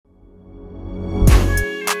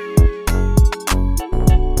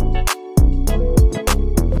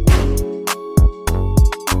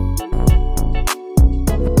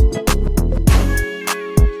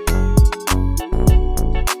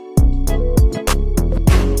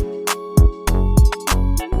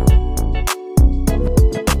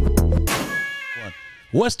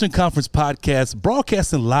Western Conference podcast,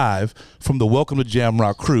 broadcasting live from the Welcome to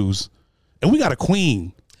Jamrock Cruise. And we got a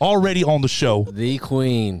queen already on the show. The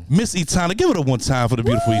queen. Miss Etana. Give it a one time for the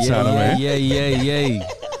beautiful Etana, man. Yeah.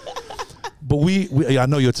 But I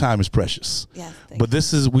know your time is precious. Yeah. But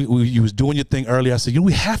this is, you was doing your thing earlier. I said,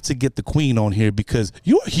 we have to get the queen on here because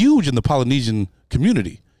you're huge in the Polynesian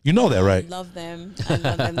community. You know that, right? I love them.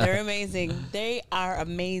 They're amazing. They are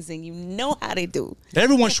amazing. You know how they do.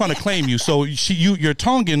 Everyone's trying to claim you. So you're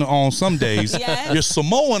Tongan on some days. Yes. You're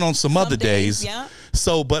Samoan on some other days. Yeah.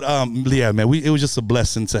 So, but yeah, man, it was just a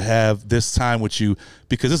blessing to have this time with you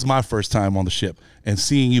because this is my first time on the ship, and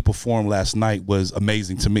seeing you perform last night was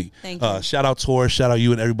amazing to me. Thank you. Shout out Tor, shout out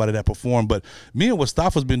you and everybody that performed. But me and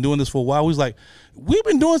Westafa's been doing this for a while. We was like, we've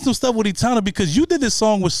been doing some stuff with Etana because you did this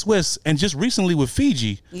song with Swiss and just recently with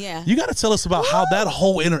Fiji. Yeah. You got to tell us about how that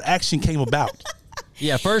whole interaction came about.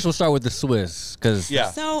 Yeah, first we'll start with the Swiss because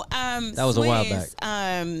So that was a while back.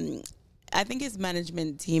 I think his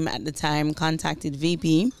management team at the time contacted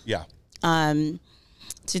VP. Yeah.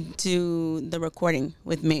 To do the recording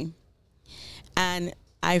with me, and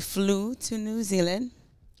I flew to New Zealand.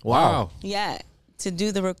 Wow. Yeah, to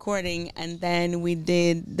do the recording, and then we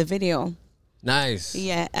did the video. Nice.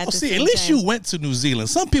 Yeah. At least you went to New Zealand.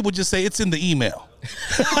 Some people just say it's in the email.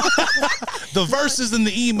 The verse is in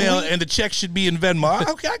the email, and the check should be in Venmo.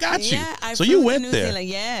 Okay, I got you. Yeah, so you went there. Zealand,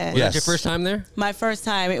 yeah. Was that your first time there? My first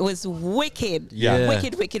time. It was wicked. Yeah.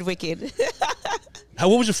 Wicked.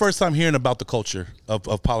 What was your first time hearing about the culture of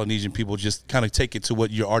Polynesian people? Just kind of take it to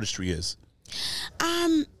what your artistry is.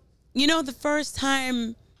 The first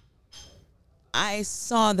time I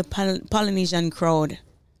saw the Polynesian crowd,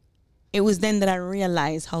 it was then that I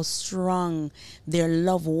realized how strong their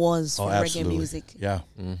love was for reggae music. Yeah.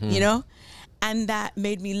 Mm-hmm. And that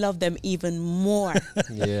made me love them even more.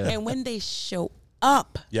 Yeah. And when they show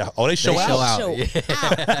up. Yeah. Oh, they show out.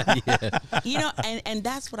 Yeah. And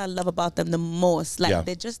that's what I love about them the most. Like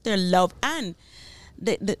they're just their love and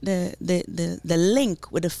the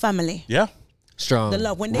link with the family. Yeah. Strong. The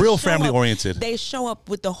love. When they real show family up, oriented. They show up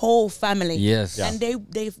with the whole family. Yes. And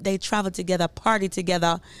they travel together, party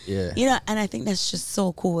together. Yeah. And I think that's just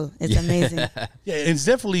so cool. It's amazing. Yeah, it's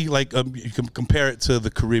definitely like you can compare it to the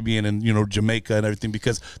Caribbean and Jamaica and everything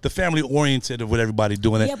because the family oriented of what everybody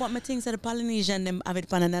doing it. Yeah, but my thing said the Polynesian them have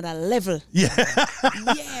it on another level. Yeah.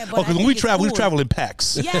 Yeah, but because when we travel in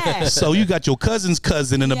packs. Yeah. So you got your cousin's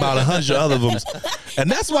cousin and about 100 other of them, and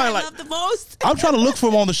that's why I love the most. I'm trying to look for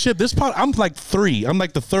them on the ship. I'm like 3. I'm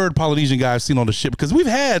like the 3rd Polynesian guy I've seen on the ship because we've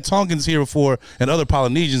had Tongans here before and other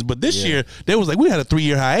Polynesians, but this year they was like we had a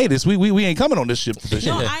 3-year hiatus. We ain't coming on this ship this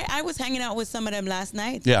year. No, I was hanging out with some of them last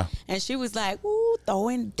night. Yeah. And she was like, ooh,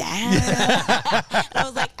 throwing down. I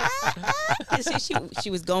was like, And she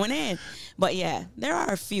was going in. But yeah, there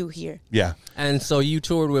are a few here. Yeah. And so you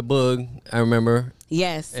toured with Boog, I remember.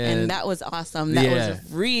 Yes, and that was awesome. That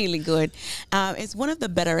was really good. It's one of the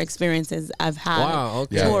better experiences I've had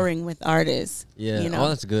touring with artists. Yeah. Oh,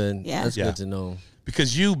 that's good. Yeah. That's good to know.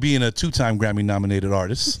 Because you being a 2-time Grammy nominated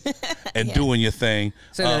artist and doing your thing.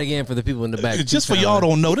 Say that again for the people in the back. Just for y'all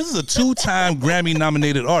don't know, this is a 2-time Grammy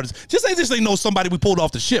nominated artist. Just they know somebody we pulled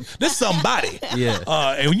off the ship. This is somebody. Yeah.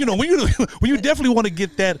 And when you definitely want to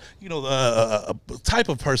get that type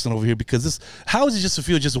of person over here because how is it just to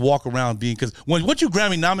feel just to walk around being because once you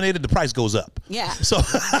Grammy nominated the price goes up. Yeah. So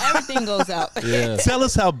everything goes up. Yeah. Tell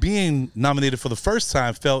us how being nominated for the first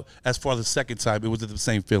time felt as far as the second time. It was the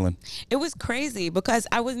same feeling. It was crazy because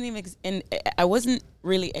I wasn't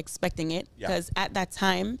really expecting it because at that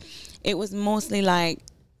time it was mostly like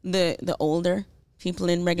the older people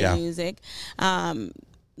in reggae music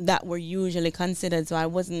that were usually considered, so I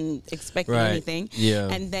wasn't expecting anything. Yeah.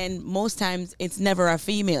 And then most times it's never a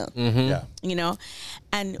female. Yeah.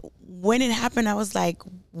 And when it happened I was like,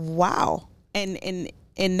 wow. And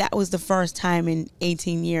that was the first time in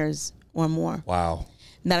 18 years or more. Wow.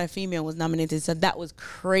 That a female was nominated. So that was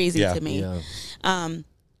crazy to me. Yeah.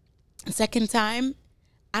 Second time,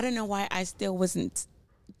 I don't know why I still wasn't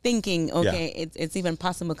thinking, it's even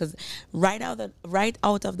possible because right out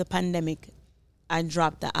of the pandemic, I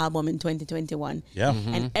dropped the album in 2021. Yeah.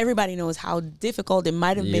 Mm-hmm. And everybody knows how difficult it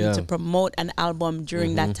might have been to promote an album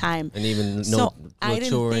during that time. And even no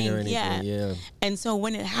touring or anything. Yeah. And so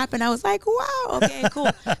when it happened, I was like, wow, okay, cool.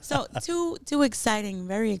 So two exciting,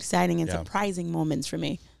 very exciting and surprising moments for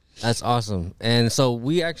me. That's awesome. And so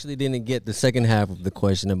we actually didn't get the second half of the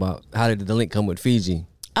question about how did the link come with Fiji?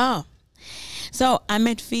 Oh, so I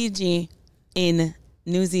met Fiji in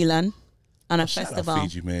New Zealand on a festival.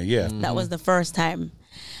 Fiji, man, yeah. That was the first time.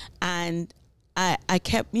 And I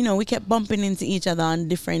kept, we kept bumping into each other on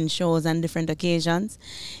different shows and different occasions,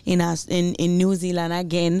 in New Zealand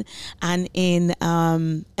again, and in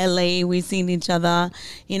LA we seen each other,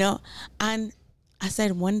 and I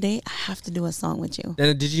said one day I have to do a song with you.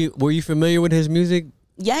 And were you familiar with his music?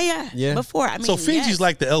 Yeah. Before, I mean, so Fiji's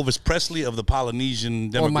like the Elvis Presley of the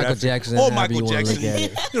Polynesian demographic, or Michael Jackson, or Michael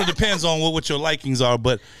Jackson. Depends on what your likings are,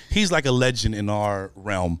 but he's like a legend in our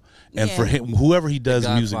realm. And for him, whoever he does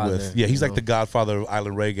music with, he's like the godfather of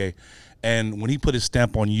island reggae. And when he put his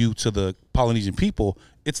stamp on you to the Polynesian people,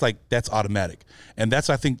 it's like that's automatic. And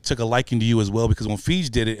that's, I think, took a liking to you as well, because when Fiji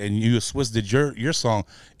did it and you Swiss did your song,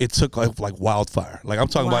 it took like wildfire. Like I'm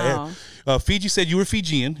talking about, Fiji said you were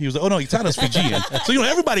Fijian. He was like, oh no, Etana's Fijian. So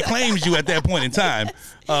everybody claims you at that point in time.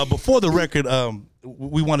 Before the record,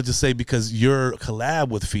 we wanted to say, because your collab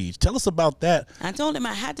with Fiji, tell us about that. I told him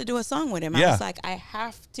I had to do a song with him. I was like, I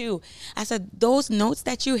have to. I said, those notes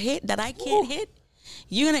that you hit that I can't hit,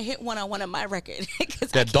 you're gonna hit one on one of my record.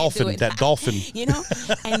 that dolphin.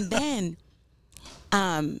 And then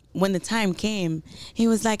when the time came, he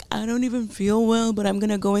was like, I don't even feel well, but I'm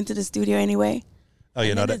gonna go into the studio anyway. Oh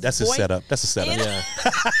yeah, no, that's his setup. That's a setup. Yeah.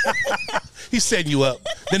 He's setting you up.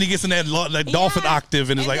 Then he gets in that dolphin octave,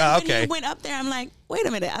 and it's like, okay. When he went up there, I'm like, wait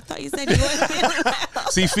a minute, I thought you said you weren't feeling well.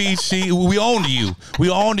 See, Fiji, we own you. We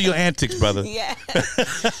own your antics, brother. Yeah.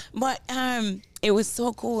 But it was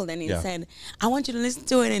so cool. And he said, I want you to listen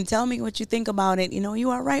to it and tell me what you think about it.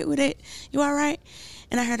 You all right with it? You all right?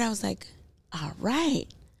 And I was like, all right.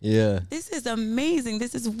 Yeah. This is amazing.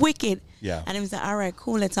 This is wicked. Yeah. And he was like, all right,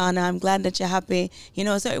 cool, Etana. I'm glad that you're happy.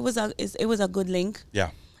 So it was a good link. Yeah.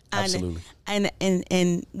 Absolutely.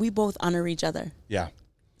 And we both honor each other. Yeah.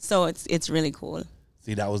 So it's really cool.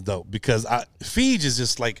 See, that was dope, because Fiji is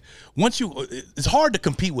just like, it's hard to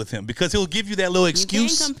compete with him, because he'll give you that little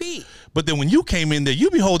excuse. You can't compete. But then when you came in there, you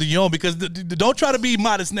be holding your own, because don't try to be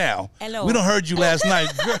modest now. Hello. We done heard you last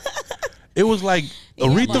night. It was like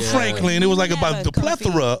Aretha Franklin. It was like about the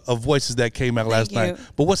plethora of voices that came out last night.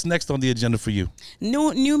 But what's next on the agenda for you?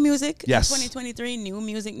 New music. Yes. In 2023, new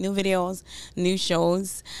music, new videos, new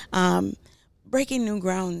shows, breaking new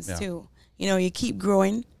grounds too. You keep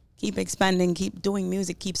growing, keep expanding, keep doing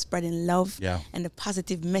music, keep spreading love and the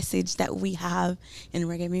positive message that we have in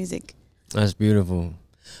reggae music. That's beautiful.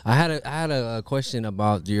 I had a question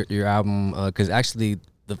about your album, because actually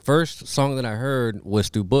the first song that I heard was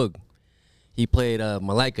through Boog. He played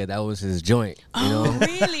Malika. That was his joint. Oh,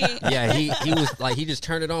 really? Yeah, he was like, he just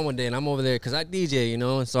turned it on one day, and I'm over there because I DJ,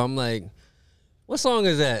 and so I'm like, what song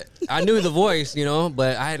is that? I knew the voice,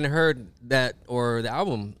 but I hadn't heard that or the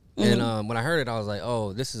album. Mm-hmm. And when I heard it, I was like,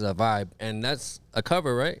 oh, this is a vibe. And that's a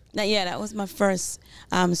cover, right? That was my first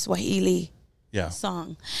Swahili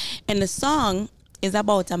song. And the song is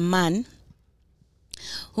about a man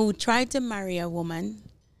who tried to marry a woman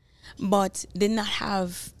but did not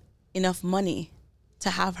have enough money to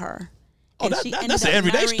have her. Oh, that's an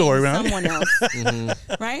everyday story around someone else.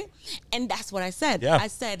 Mm-hmm. Right? And that's what I said. Yeah. I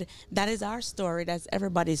said, that is our story. That's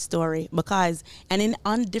everybody's story. And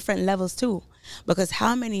on different levels too. Because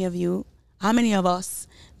how many of us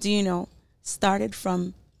do started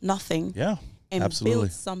from nothing? Yeah, and absolutely.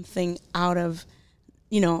 Built something out of,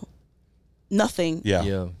 nothing.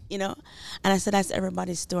 Yeah. And I said, that's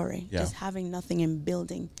everybody's story. Yeah. Just having nothing and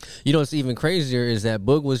building. What's even crazier is that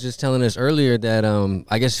Boog was just telling us earlier that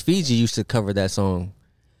I guess Fiji used to cover that song,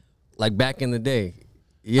 like back in the day.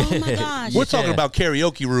 Yeah. Oh my gosh. We're talking about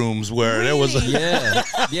karaoke rooms where there was yeah.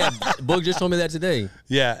 Boog just told me that today.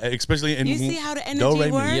 Yeah, especially in you see how the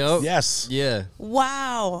energy works? Yep. Yes. Yeah.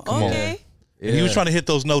 Wow. Okay. Yeah. And he was trying to hit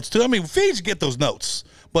those notes too. I mean, Fiji get those notes,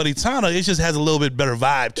 but Etana, it just has a little bit better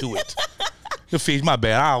vibe to it. Fiji, my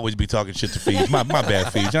bad. I always be talking shit to Fiji. My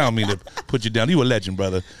bad, Fiji. I don't mean to put you down. You a legend,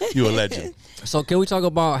 brother. You a legend. So can we talk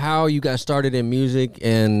about how you got started in music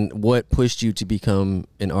and what pushed you to become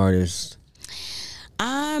an artist?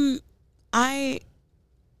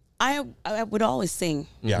 I would always sing.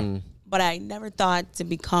 Yeah. Mm-hmm. But I never thought to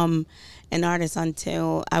become an artist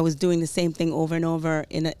until I was doing the same thing over and over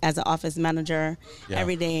as an office manager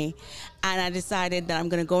every day. And I decided that I'm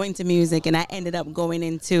going to go into music, and I ended up going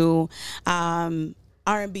into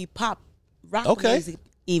R&B, pop, rock music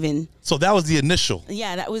even. So that was the initial.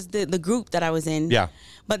 Yeah, that was the group that I was in. Yeah.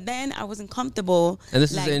 But then I wasn't comfortable. And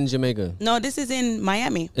this is in Jamaica? No, this is in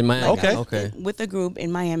Miami. In Miami, okay. With a group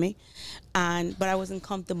in Miami. But I wasn't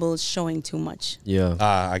comfortable showing too much. Yeah.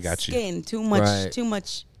 I got you. Skin, too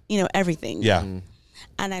much, everything. Yeah. Mm-hmm.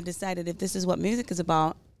 And I decided if this is what music is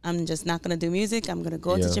about, I'm just not going to do music. I'm going to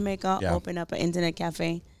go to Jamaica, open up an internet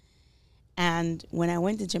cafe. And when I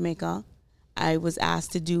went to Jamaica, I was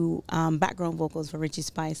asked to do background vocals for Richie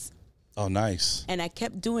Spice. Oh, nice. And I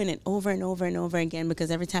kept doing it over and over and over again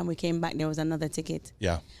because every time we came back, there was another ticket.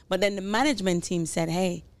 Yeah. But then the management team said,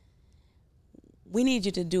 hey, we need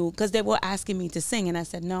you to do, because they were asking me to sing. And I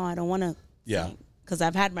said, no, I don't want to sing because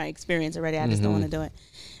I've had my experience already. I just don't want to do it.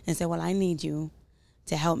 And said, well, I need you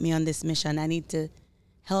to help me on this mission. I need to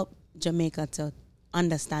help Jamaica to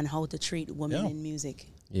understand how to treat women in music.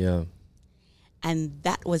 Yeah. And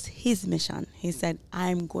that was his mission. He said,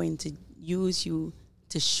 I'm going to use you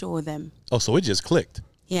to show them. Oh, so it just clicked.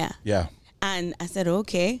 Yeah. Yeah. And I said,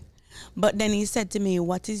 okay. But then he said to me,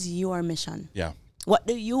 what is your mission? Yeah. What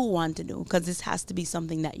do you want to do? Because this has to be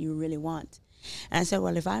something that you really want. And I said,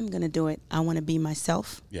 well, if I'm going to do it, I want to be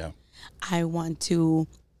myself. Yeah. I want to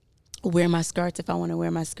wear my skirt if I want to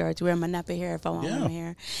wear my skirt, wear my nappy hair if I want my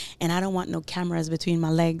hair. And I don't want no cameras between my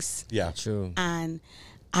legs. Yeah. True. And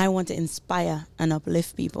I want to inspire and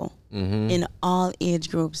uplift people in all age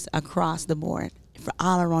groups across the board, for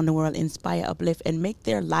all around the world, inspire, uplift, and make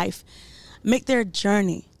their life, make their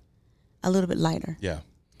journey a little bit lighter. Yeah.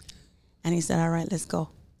 And he said, all right, let's go.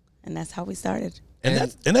 And that's how we started.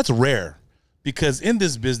 And that's rare, because in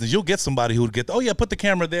this business, you'll get somebody who would get, oh, yeah, put the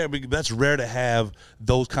camera there. But that's rare to have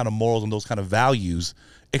those kind of morals and those kind of values,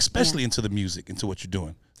 especially into the music, into what you're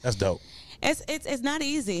doing. That's dope. It's not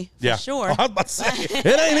easy, for sure. Oh, I was about to say,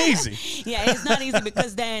 it ain't easy. Yeah, it's not easy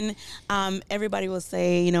because then everybody will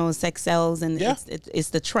say, you know, sex sells, and it's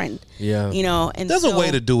the trend. Yeah. You know, and there's a way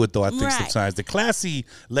to do it, though, I think sometimes. The classy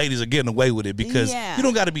ladies are getting away with it because you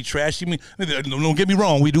don't got to be trashy. I mean, don't get me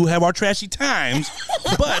wrong, we do have our trashy times,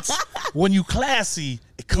 but when you classy,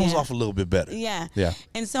 it comes off a little bit better. Yeah. Yeah.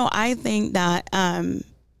 And so I think that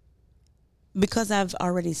because I've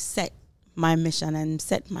already set my mission and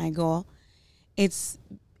set my goal, it's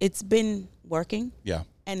been working. Yeah.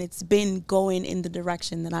 And it's been going in the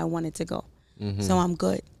direction that I wanted to go. So I'm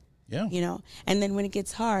good. Yeah. You know, and then when it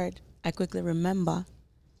gets hard, I quickly remember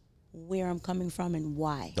where I'm coming from and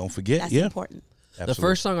why. Don't forget. That's important. Absolutely. The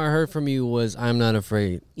first song I heard from you was I'm Not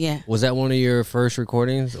Afraid. Yeah. Was that one of your first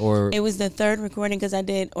recordings, or? It was the third recording because I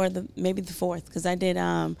did, or maybe the fourth, because I did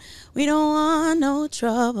We Don't Want No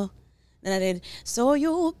Trouble. Then I did So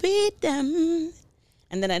You'll Beat Them.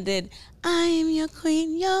 And then I did I'm Your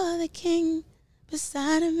Queen, You're the King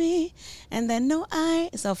beside of me. And then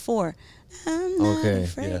So 4. I'm not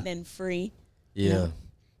afraid. Then Free. Yeah. You know?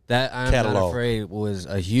 That I'm Not Afraid was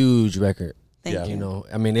a huge record. Thank you. You know,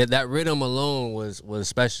 I mean, that rhythm alone was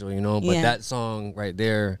special, you know, but that song right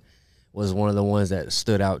there was one of the ones that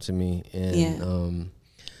stood out to me. And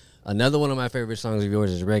another one of my favorite songs of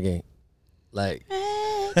yours is Reggae. Like,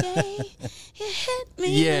 Reggae, you hit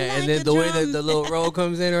me and then the way that the little roll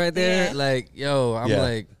comes in right there, like, yo, I'm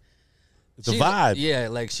like, it's a vibe. Yeah,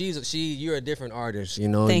 like you're a different artist, you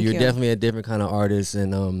know. Thank you're you. definitely a different kind of artist,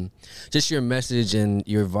 and just your message and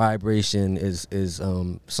your vibration is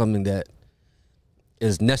something that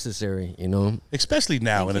is necessary, you know. Especially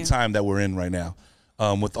now in the time that we're in right now.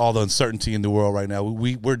 With all the uncertainty in the world right now,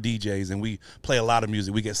 we're DJs and we play a lot of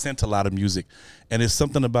music. We get sent a lot of music, and it's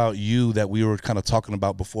something about you that we were kind of talking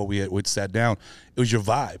about before we sat down. It was your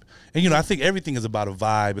vibe, and you know, I think everything is about a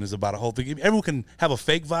vibe and it's about a whole thing. Everyone can have a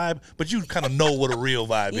fake vibe, but you kind of know what a real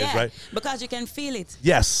vibe is, right? Because you can feel it.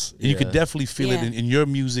 Yes, and you could definitely feel it in your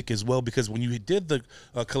music as well. Because when you did the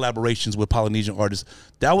collaborations with Polynesian artists,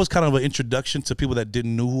 that was kind of an introduction to people that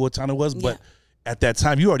didn't know who Etana was, but at that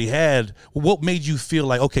time, you already had. What made you feel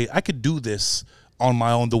like, okay, I could do this on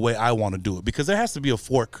my own the way I want to do it? Because there has to be a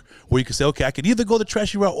fork where you can say, okay, I could either go the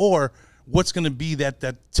trashy route, or what's going to be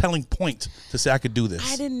that telling point to say I could do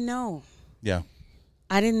this? I didn't know. Yeah.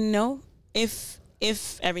 I didn't know if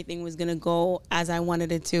everything was going to go as I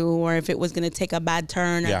wanted it to, or if it was going to take a bad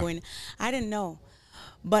turn. I didn't know.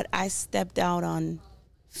 But I stepped out on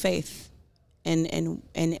faith. And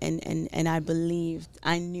I believed,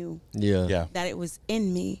 I knew that it was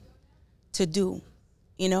in me to do,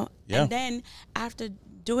 you know? Yeah. And then after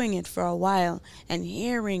doing it for a while and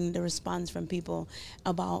hearing the response from people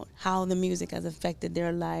about how the music has affected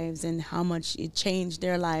their lives and how much it changed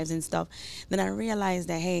their lives and stuff, then I realized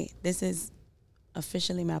that, hey, this is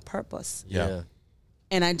officially my purpose. Yeah.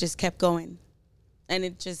 And I just kept going. And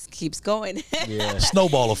it just keeps going. Yeah.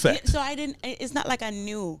 Snowball effect. So it's not like I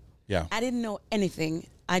knew. Yeah. I didn't know anything.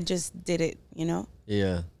 I just did it, you know?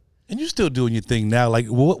 Yeah. And you're still doing your thing now. Like,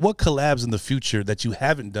 what collabs in the future that you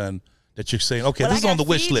haven't done that you're saying, okay, this is on the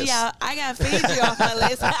wish list? I got Fiji off my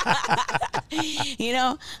list. You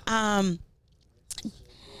know?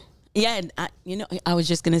 I was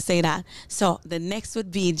just going to say that. So the next would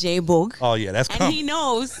be J Boog. Oh, yeah, that's coming. And he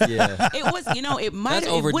knows. Yeah. It was, you know, it might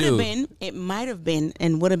have been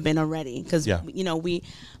and would have been already. Because, you know,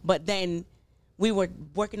 but then we were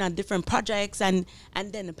working on different projects, and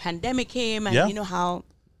then the pandemic came, and you know how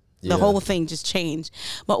the whole thing just changed.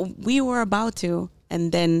 But we were about to,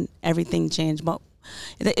 and then everything changed. But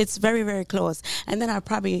it's very, very close. And then I'll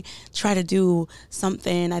probably try to do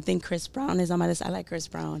something. I think Chris Brown is on my list. I like Chris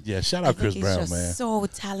Brown. Yeah, shout out Chris Brown, man. So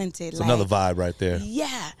talented. It's another vibe right there.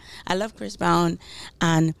 Yeah, I love Chris Brown,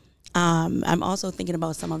 and I'm also thinking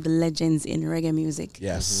about some of the legends in reggae music.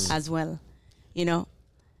 Yes, as well. You know,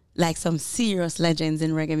 like some serious legends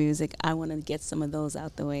in reggae music. I want to get some of those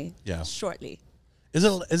out the way. Shortly.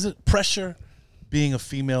 Is it pressure being a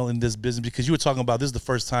female in this business? Because you were talking about this is the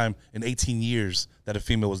first time in 18 years that a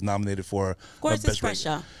female was nominated for Of course, it's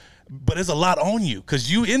pressure. But there's a lot on you because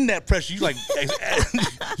you in that pressure. You like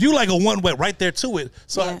you like a one wet right there to it.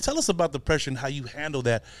 So tell us about the pressure and how you handle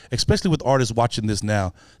that, especially with artists watching this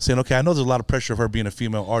now, saying, okay, I know there's a lot of pressure of her being a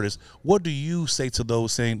female artist. What do you say to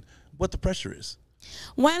those saying what the pressure is?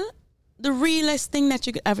 Well, the realest thing that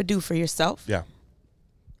you could ever do for yourself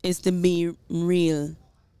is to be real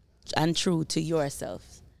and true to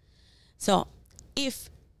yourself. So if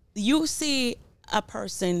you see a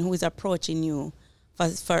person who is approaching you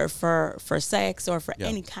for sex or for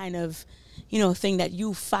any kind of, thing that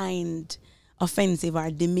you find offensive or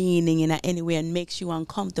demeaning in any way and makes you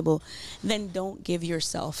uncomfortable, then don't give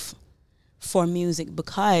yourself for music,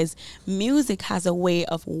 because music has a way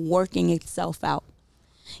of working itself out.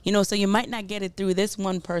 So you might not get it through this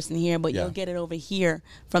one person here, but you'll get it over here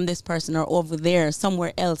from this person or over there,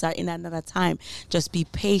 somewhere else or in another time. Just be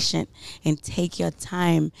patient and take your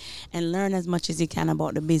time and learn as much as you can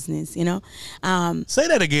about the business, Say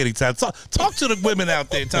that again, Etana. Talk to the women out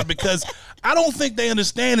there, Etana, because I don't think they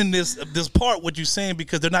understand in this part what you're saying,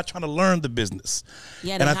 because they're not trying to learn the business.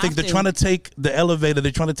 Yeah, and I think they're trying to take the elevator,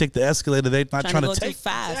 they're trying to take the escalator, they're not trying to take too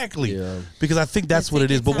fast. Exactly. Yeah. Because I think that's what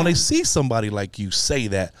it is. But when they see somebody like you say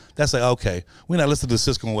that's like, okay, we're not listening to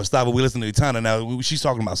Cisco and Westafa, we listen to Etana now. She's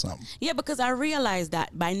talking about something. Yeah, because I realized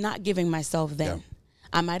that by not giving myself then,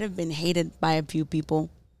 I might have been hated by a few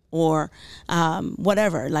people or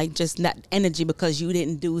whatever, like just that energy because you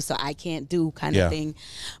didn't do, so I can't do kind of thing.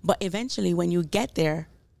 But eventually when you get there,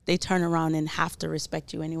 they turn around and have to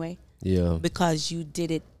respect you anyway. Yeah. Because you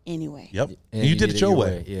did it anyway. Yep. And you did it your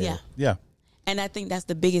way. Yeah. And I think that's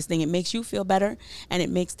the biggest thing. It makes you feel better, and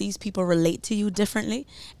it makes these people relate to you differently,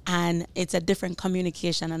 and it's a different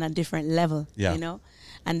communication on a different level,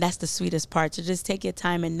 And that's the sweetest part. So just take your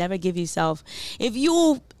time and never give yourself. If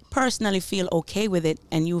you personally feel okay with it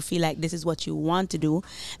and you feel like this is what you want to do,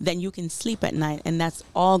 then you can sleep at night, and that's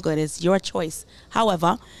all good. It's your choice.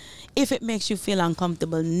 However, if it makes you feel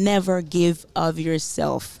uncomfortable, never give of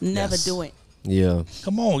yourself. Never do it. Yeah.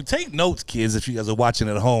 Come on, take notes, kids, if you guys are watching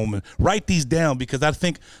at home, and write these down, because I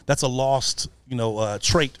think that's a lost,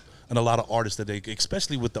 trait in a lot of artists that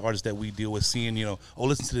especially with the artists that we deal with, seeing,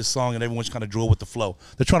 listen to this song and everyone's kind of draw with the flow.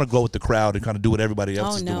 They're trying to go with the crowd and kind of do what everybody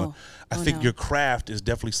else is doing. I think your craft is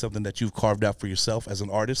definitely something that you've carved out for yourself as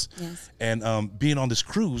an artist. Yes. And being on this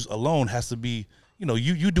cruise alone has to be,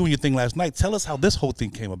 you doing your thing last night. Tell us how this whole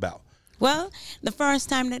thing came about. Well, the first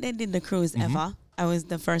time that they did the cruise ever, I was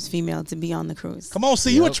the first female to be on the cruise. Come on,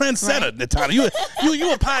 see, you a trendsetter, Etana. You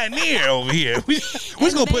a pioneer over here. We're just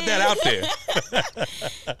going to put that out there.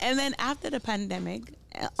 And then after the pandemic,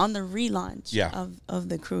 on the relaunch of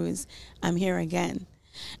the cruise, I'm here again.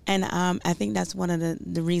 And I think that's one of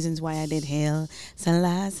the reasons why I did Hail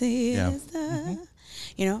Selassie,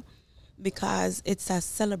 because it's a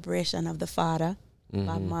celebration of the father,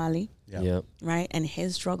 Bob Marley, right, and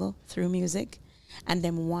his struggle through music. And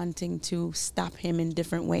them wanting to stop him in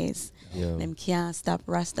different ways. Yeah. Them can't stop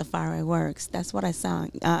Rastafari works. That's what I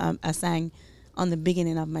sang. I sang on the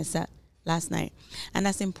beginning of my set last night, and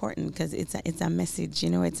that's important because it's a message.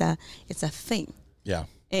 It's a thing. Yeah.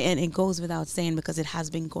 And it goes without saying because it has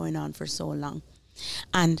been going on for so long,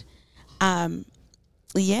 and I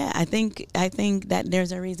think that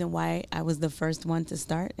there's a reason why I was the first one to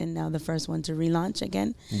start and now the first one to relaunch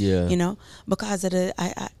again. Yeah. Because of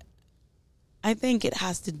I think it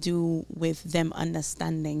has to do with them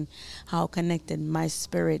understanding how connected my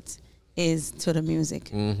spirit is to the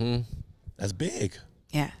music. Mm-hmm. That's big.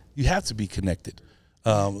 Yeah. You have to be connected.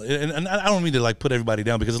 And I don't mean to put everybody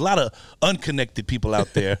down, because there's a lot of unconnected people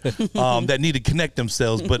out there that need to connect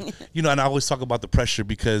themselves. But, and I always talk about the pressure,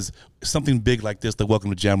 because something big like this, the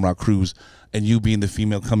Welcome to Jamrock Cruise, and you being the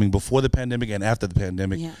female coming before the pandemic and after the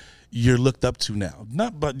pandemic, you're looked up to now,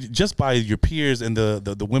 not but just by your peers and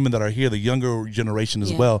the women that are here, the younger generation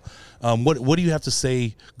as well. What do you have to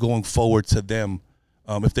say going forward to them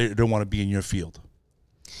if they don't want to be in your field?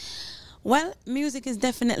 Well, music is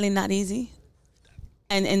definitely not easy,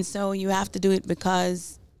 and so you have to do it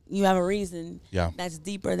because you have a reason that's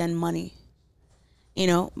deeper than money. You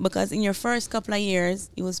know, because in your first couple of years,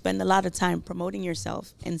 you will spend a lot of time promoting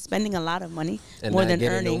yourself and spending a lot of money, and more than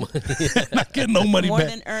earning. No not getting no money more back.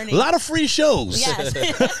 Than earning. A lot of free shows. Yes.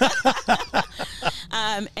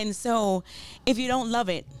 And so if you don't love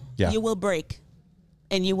it, you will break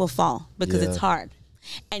and you will fall because it's hard.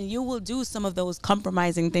 And you will do some of those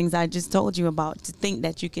compromising things I just told you about to think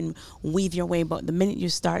that you can weave your way. But the minute you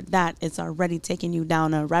start that, it's already taking you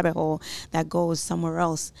down a rabbit hole that goes somewhere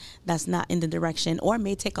else that's not in the direction, or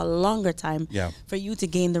may take a longer time for you to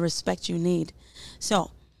gain the respect you need. So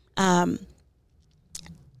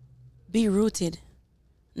be rooted.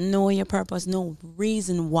 Know your purpose. Know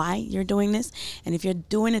reason why you're doing this. And if you're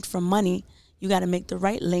doing it for money, you got to make the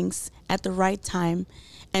right links at the right time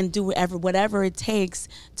and do whatever it takes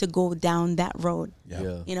to go down that road.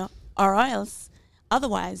 You know, or else,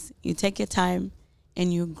 otherwise, you take your time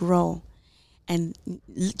and you grow. And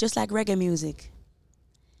just like reggae music,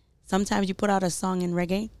 sometimes you put out a song in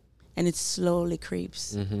reggae and it slowly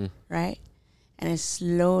creeps, right? And it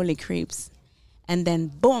slowly creeps. And then,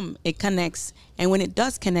 boom, it connects. And when it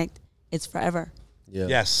does connect, it's forever.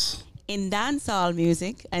 Yes. In dancehall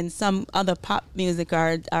music and some other pop music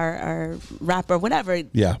or rap or whatever,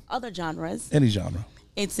 other genres. Any genre.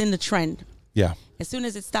 It's in the trend. Yeah. As soon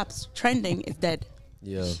as it stops trending, it's dead.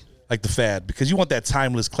 Yeah. Like the fad, because you want that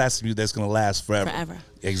timeless classic music that's going to last forever. Forever.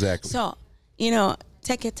 Exactly. So, you know,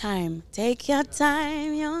 take your time. Take your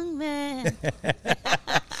time, young man.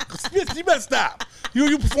 You better stop.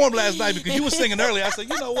 You performed last night because you were singing earlier. I said,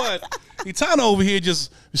 you know what? Etana over here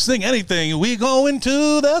just sing anything. We going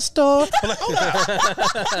to the store. I'm like, hold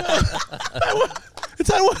on.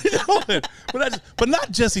 Etana, what are you doing? But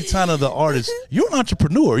not just Etana, the artist. You're an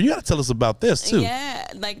entrepreneur. You got to tell us about this too. Yeah,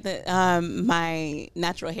 like the my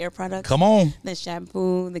natural hair products. Come on. The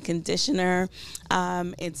shampoo, the conditioner.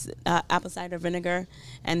 It's apple cider vinegar,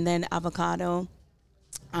 and then avocado.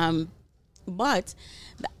 But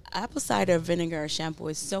the apple cider vinegar shampoo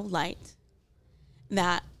is so light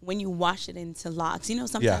that when you wash it into locks, you know,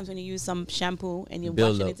 sometimes when you use some shampoo and you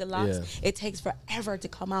wash it into locks, it takes forever to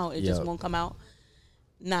come out. It just won't come out.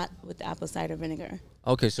 Not with the apple cider vinegar.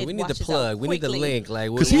 Okay, so we need the plug. We need the link.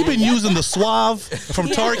 Like, because he's been using the Suave from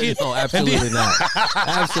Target. Oh, absolutely not.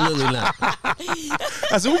 Absolutely not.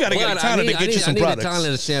 I said, we got to get Etana to get you some products. I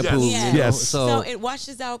need Etana shampoo. Yes. So it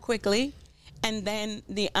washes out quickly. And then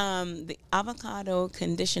the avocado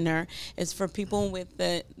conditioner is for people with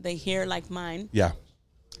the hair like mine. Yeah.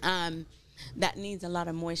 That needs a lot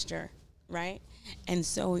of moisture, right? And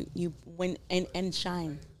so and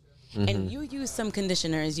shine. And you use some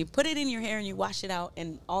conditioners. You put it in your hair and you wash it out,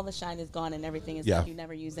 and all the shine is gone and everything is like you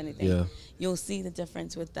never used anything. Yeah. You'll see the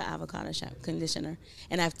difference with the avocado conditioner.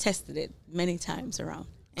 And I've tested it many times around.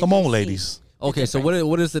 Come on, ladies. Okay, so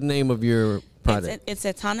what is the name of your product? It's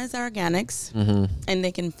Etana's Organics, and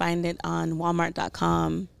they can find it on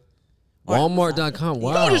Walmart.com. Walmart.com.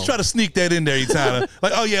 Wow. Don't just try to sneak that in there, Etana.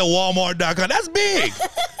 Like, oh yeah, Walmart.com. That's big.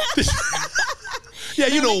 Yeah,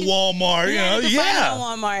 you know Walmart. You know, find it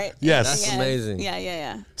on Walmart. Yes, that's amazing.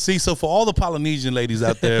 Yeah. See, so for all the Polynesian ladies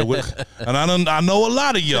out there, and I know a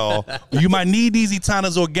lot of y'all, you might need these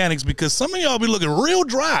Etana's Organics because some of y'all be looking real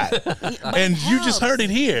dry, and you just heard it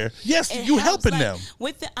here. Yes, you helping them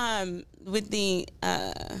with the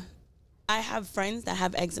I have friends that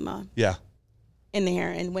have eczema. Yeah. In the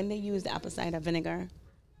hair, and when they use the apple cider vinegar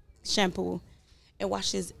shampoo, it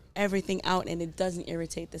washes everything out and it doesn't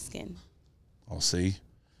irritate the skin. Oh, see,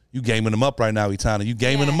 you gaming them up right now, Etana. You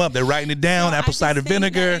gaming them up. They're writing it down. Apple cider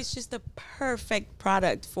vinegar. It's just the perfect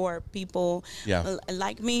product for people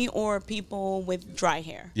like me or people with dry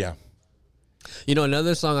hair. Yeah. You know,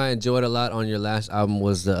 another song I enjoyed a lot on your last album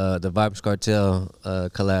was the Vibes Cartel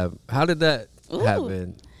collab. How did that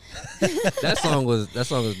happen? That song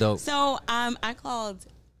was dope. So I called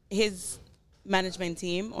his management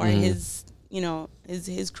team or his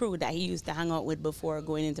crew that he used to hang out with before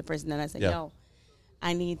going into prison, and I said, yo,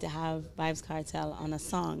 I need to have Vibes Cartel on a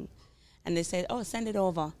song. And they said, oh, send it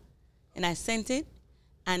over. And I sent it,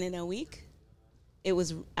 and in a week it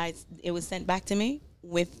was sent back to me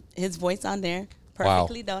with his voice on there,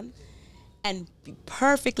 perfectly done and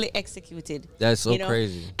perfectly executed. That's so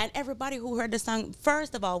crazy. And everybody who heard the song,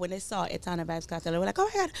 first of all, when they saw Etana Vibes Cartel, they were like, oh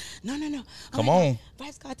my God, no. Oh come on. God,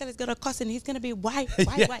 Vibes Cartel is going to cuss and he's going to be white.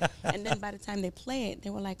 And then by the time they play it, they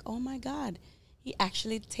were like, oh my God, he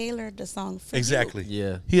actually tailored the song for exactly. you.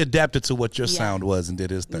 Yeah. He adapted to what your sound was and did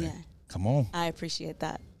his thing. Yeah. Come on. I appreciate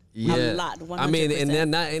that. Yeah. A lot, 100%. I mean, and then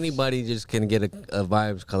not anybody just can get a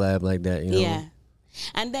Vibes collab like that, you know? Yeah.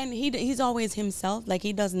 And then he's always himself. Like,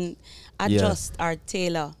 he doesn't adjust or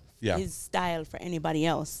tailor his style for anybody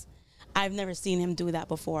else. I've never seen him do that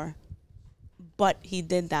before, but he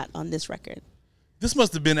did that on this record. This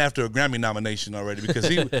must have been after a Grammy nomination already, because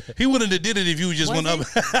he wouldn't have did it if you just went up. You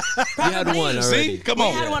had one already. See? Come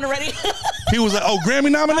on. We had one already. He was like, oh,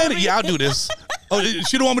 Grammy nominated? Yeah, I'll do this. Oh,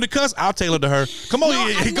 she don't want me to cuss? I'll tailor to her. Come on,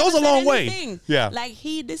 it goes a long way. Yeah. Like,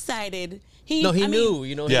 he decided. He knew,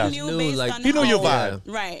 you know, yeah. he knew like he knew your vibe.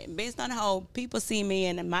 Right. Based on how people see me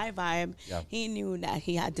and my vibe, he knew that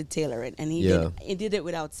he had to tailor it, and he did it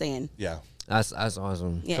without saying. Yeah. That's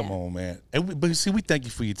awesome. Yeah. Come on, man. But see, we thank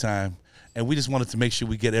you for your time. And we just wanted to make sure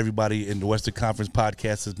we get everybody in the Western Conference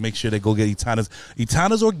podcast to make sure they go get Etana's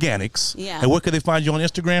Organics. Yeah. And where can they find you on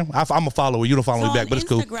Instagram? I'm a follower. You don't follow me back, but it's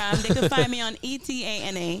cool. On Instagram, they can find me on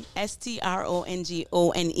ETANA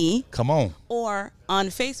STRONGONE. Come on. Or on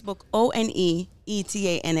Facebook,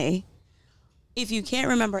 ONE-ETANA. If you can't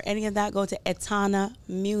remember any of that, go to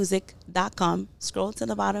etanamusic.com. Scroll to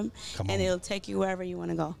the bottom, and it'll take you wherever you want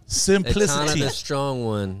to go. Simplicity. Etana, the strong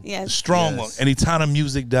one. Yes. Strong one. And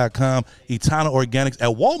etanamusic.com. Etana Organics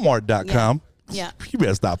at walmart.com. Yeah. You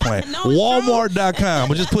better stop playing. No, Walmart.com.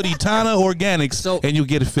 But just put Etana Organics and you'll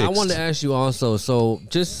get it fixed. I wanted to ask you also, so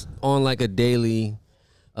just on like a daily,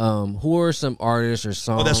 who are some artists or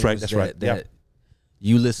songs that's right. that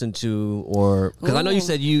you listen to, or because I know you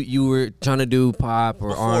said you were trying to do pop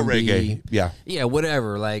or R&B, reggae, yeah,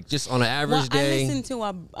 whatever. Like just on an average day. I listen to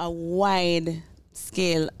a wide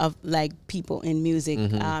scale of like people in music,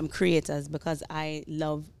 creators, because I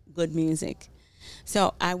love good music.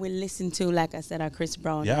 So I will listen to, like I said, Chris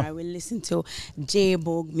Brown, or I will listen to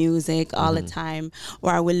J-Boog music all the time,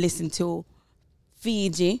 or I will listen to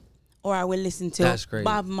Fiji, or I will listen to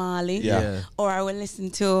Bob Marley, or I will listen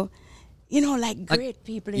to. You know, like great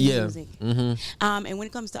people in music. And when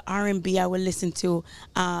it comes to R&B, I will listen to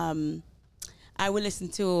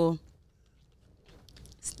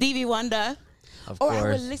Stevie Wonder. Of course. I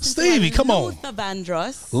will listen Stevie, to come on. Luther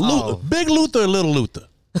Vandross. Big Luther or Little Luther?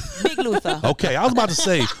 Big Luther. Okay, I was about to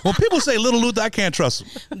say, when people say Little Luther, I can't trust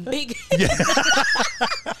them. Big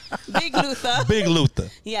Luther. Big Luther.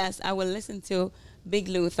 Yes, I will listen to Big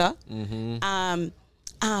Luther.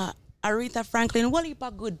 Aretha Franklin, what heap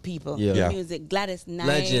of good people in music. Gladys Knight.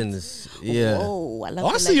 Legends. Yeah. Oh, I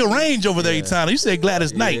love I see your range over there, Etana. You said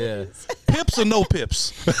Gladys Knight. Yeah. Pips or no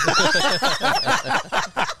pips?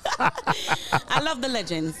 I love the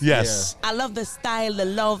legends. Yes. I love the style, the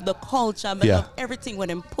love, the culture. I love everything what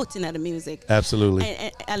them putting at the music. Absolutely.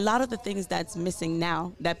 And a lot of the things that's missing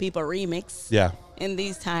now that people remix in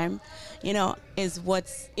these times, you know, is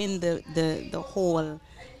what's in the whole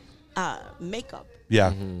makeup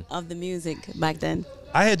of the music back then.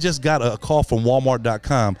 I had just got a call from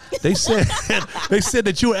Walmart.com. They said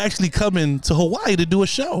that you were actually coming to Hawaii to do a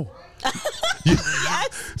show.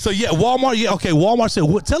 Yes. So Walmart. Yeah, okay. Walmart said,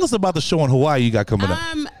 tell us about the show in Hawaii you got coming up.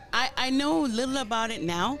 I know little about it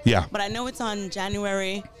now. Yeah. But I know it's on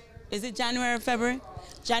January. Is it January or February?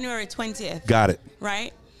 January 20th. Got it.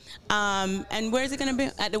 Right. And where is it going to be?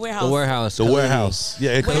 At the warehouse. The warehouse. The warehouse.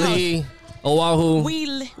 Yeah. Kali, Oahu. We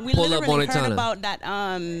literally heard about that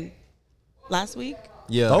last week.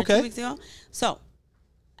 Yeah. Okay. 2 weeks ago. So,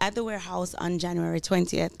 at the warehouse on January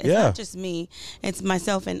 20th. It's not just me. It's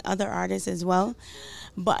myself and other artists as well.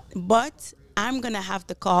 But I'm going to have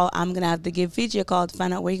to call. I'm going to have to give Fiji a call to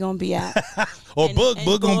find out where you're going to be at. Or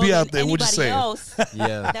Boog going to be out there. What you saying? Else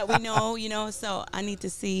that we know, you know. So, I need to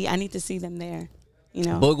see them there. You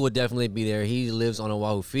know, Boog will definitely be there. He lives on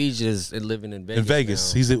Oahu. Fiji is living in Vegas. In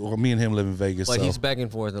Vegas. Me and him live in Vegas. But he's back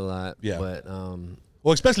and forth a lot. Yeah. But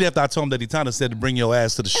well, especially after I told him that Etana said to bring your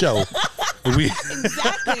ass to the show.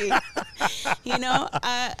 Exactly. You know,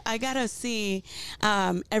 I gotta see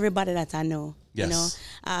everybody that I know. Yes. You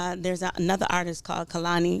know, there's another artist called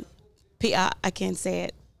Kalani Pia. I can't say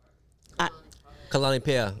it. Kalani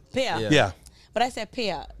Pia. Pia. Yeah. But I said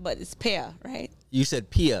Pia, but it's Pia, right? You said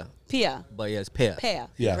Pia. Pia. But yes, Pia. Pia.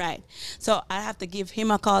 Yeah. Right. So I have to give him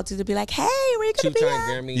a call to be like, hey, where you gonna be Two-time at?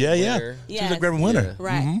 Grammy Yeah. winner. Yes. She's a Grammy winner. Yeah.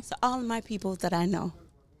 Right. Mm-hmm. So all of my people that I know,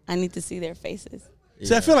 I need to see their faces.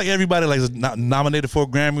 See, I feel like everybody like is nominated for a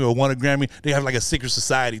Grammy or won a Grammy. They have like a secret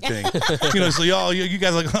society thing, you know. So you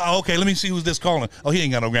guys are like, oh, okay, let me see who's this calling. Oh, he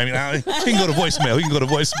ain't got no Grammy. Nah, he can go to voicemail. He can go to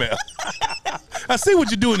voicemail. I see what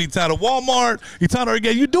you're doing, Etana. Walmart, Etana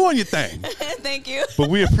again. You're doing your thing. Thank you. But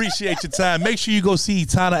we appreciate your time. Make sure you go see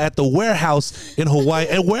Etana at the warehouse in Hawaii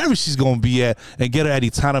and wherever she's going to be at, and get her at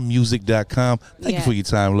etanamusic.com. Thank you for your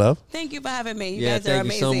time, love. Thank you for having me. You guys are amazing.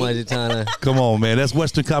 Thank you so much, Etana. Come on, man. That's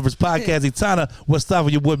Western Conference Podcast. Etana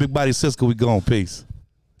Westafa, your boy Big Body Cisco. We going. Peace.